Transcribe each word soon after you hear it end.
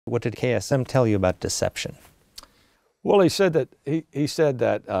What did KSM tell you about deception? Well, he said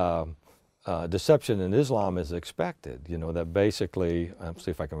that deception in Islam is expected. You know, that basically, let's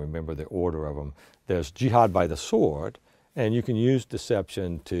see if I can remember the order of them. There's jihad by the sword, and you can use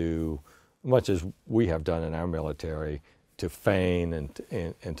deception to, much as we have done in our military, to feign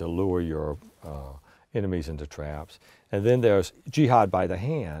and to lure your enemies into traps. And then there's jihad by the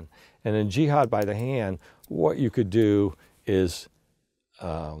hand. And in jihad by the hand, what you could do is,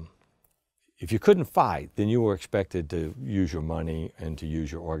 if you couldn't fight, then you were expected to use your money and to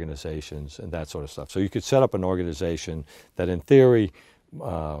use your organizations and that sort of stuff. So you could set up an organization that in theory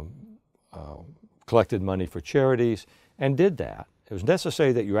collected money for charities and did that. It was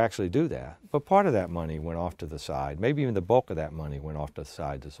necessary that you actually do that, but part of that money went off to the side. Maybe even the bulk of that money went off to the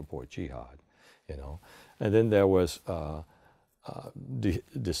side to support jihad, you know. And then there was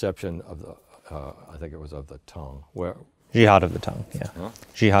deception of the, I think it was of the tongue. Where Jihad of the tongue, yeah. Huh?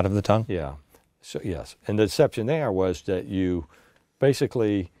 Jihad of the tongue? Yeah. So, yes. And the deception there was that you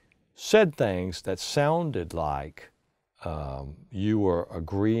basically said things that sounded like you were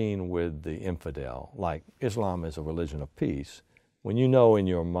agreeing with the infidel, like Islam is a religion of peace, when you know in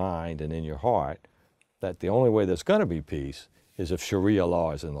your mind and in your heart that the only way there's going to be peace is if Sharia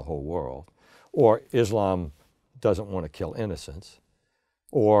law is in the whole world, or Islam doesn't want to kill innocents,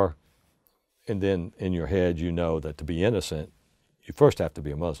 or, and then in your head you know that to be innocent, you first have to be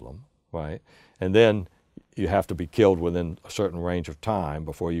a Muslim, right? And then you have to be killed within a certain range of time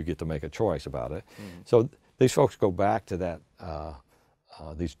before you get to make a choice about it. So these folks go back to that,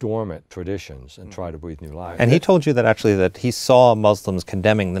 these dormant traditions and try to breathe new life. And he told you that actually that he saw Muslims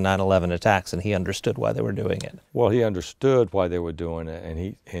condemning the 9/11 attacks and he understood why they were doing it. Well, he understood why they were doing it, and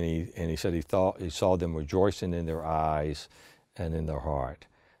he said he saw them rejoicing in their eyes and in their heart.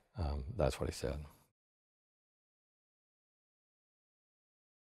 That's what he said.